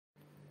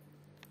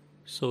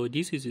So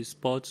this is the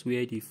spot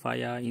where the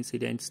fire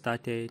incident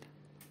started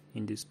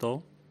in the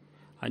store.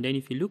 And then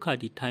if you look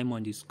at the time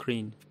on the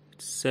screen,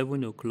 it's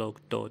 7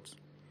 o'clock dot.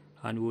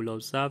 And we'll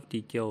observe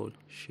the girl.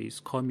 She's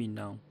coming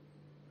now.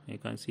 You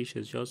can see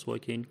she's just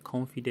walking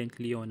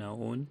confidently on her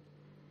own.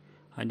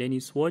 And then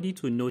it's worthy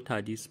to note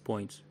at this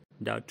point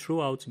that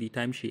throughout the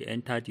time she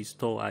entered the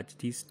store at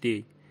this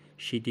day,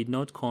 she did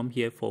not come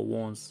here for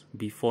once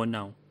before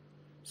now.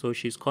 So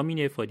she's coming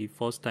here for the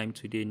first time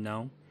today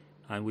now.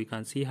 And we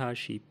can see how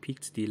she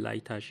picked the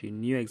lighter. She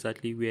knew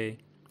exactly where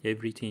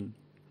everything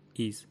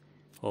is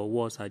or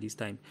was at this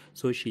time.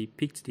 So she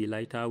picked the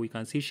lighter. We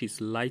can see she's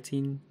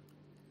lighting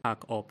back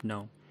up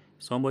now.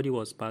 Somebody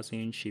was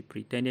passing. She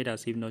pretended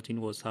as if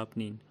nothing was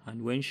happening.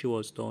 And when she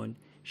was done,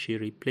 she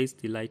replaced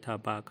the lighter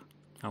back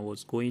and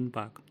was going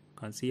back. You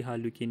can see her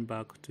looking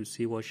back to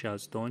see what she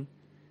has done.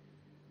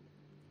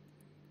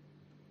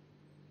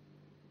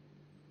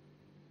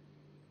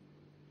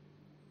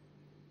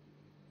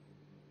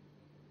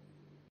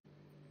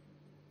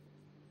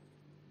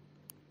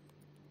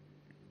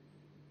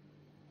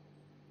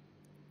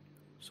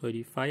 So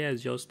the fire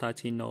is just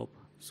starting up,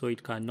 so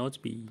it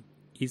cannot be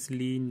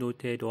easily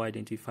noted or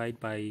identified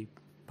by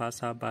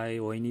passerby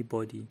or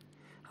anybody.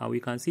 And we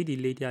can see the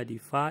lady at the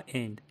far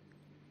end.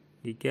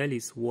 The girl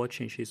is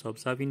watching, she's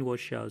observing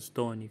what she has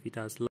done, if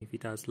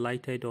it has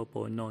lighted up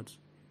or not.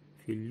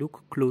 If you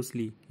look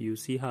closely, you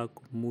see her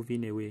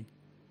moving away.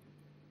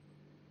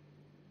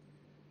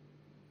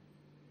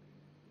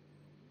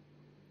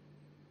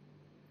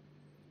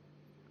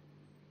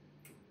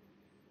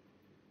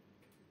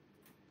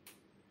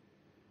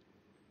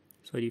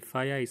 So the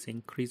fire is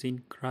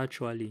increasing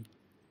gradually.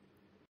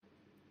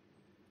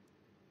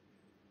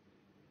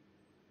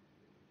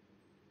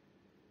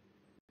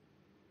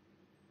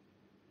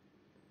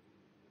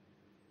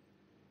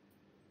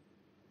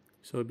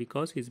 So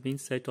because it's been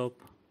set up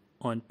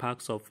on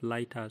packs of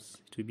lighters,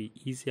 it will be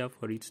easier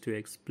for it to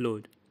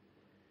explode.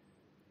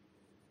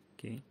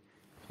 Okay,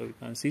 so we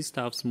can see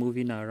staffs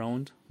moving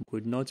around. We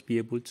could not be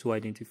able to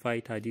identify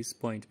it at this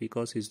point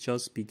because it's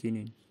just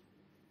beginning.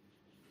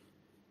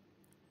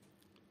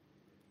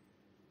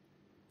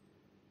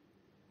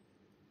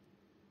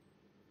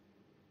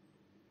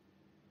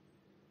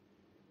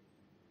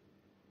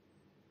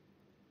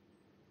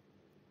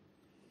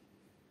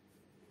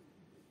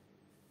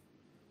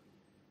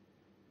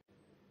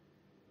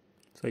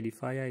 So the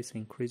fire is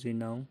increasing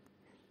now,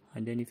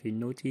 and then if you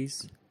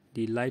notice,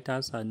 the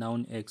lighters are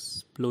now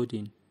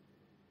exploding.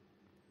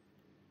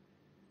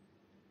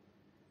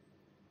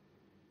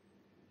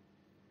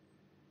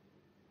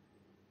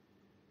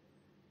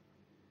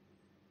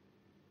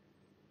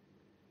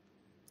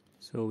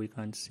 So we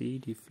can see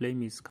the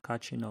flame is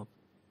catching up,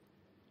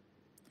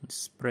 it's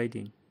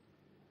spreading.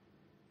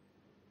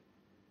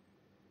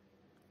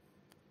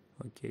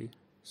 Okay,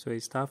 so a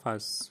staff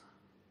has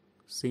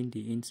seen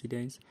the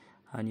incident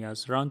and he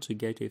has run to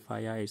get a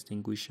fire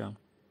extinguisher.